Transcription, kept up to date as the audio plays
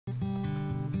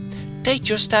Take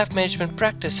your staff management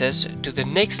practices to the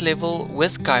next level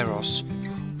with Kairos,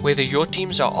 whether your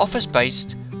teams are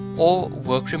office-based or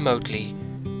work remotely.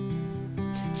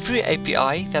 Free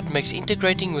API that makes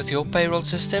integrating with your payroll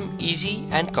system easy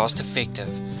and cost-effective.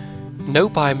 No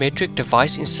biometric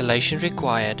device installation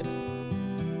required.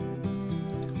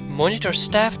 Monitor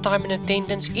staff time and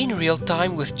attendance in real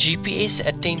time with GPS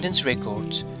attendance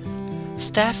records.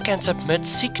 Staff can submit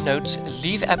sick notes,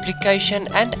 leave application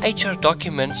and HR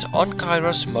documents on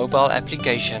Kairos mobile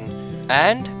application,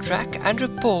 and track and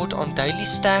report on daily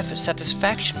staff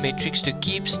satisfaction metrics to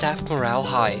keep staff morale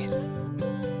high.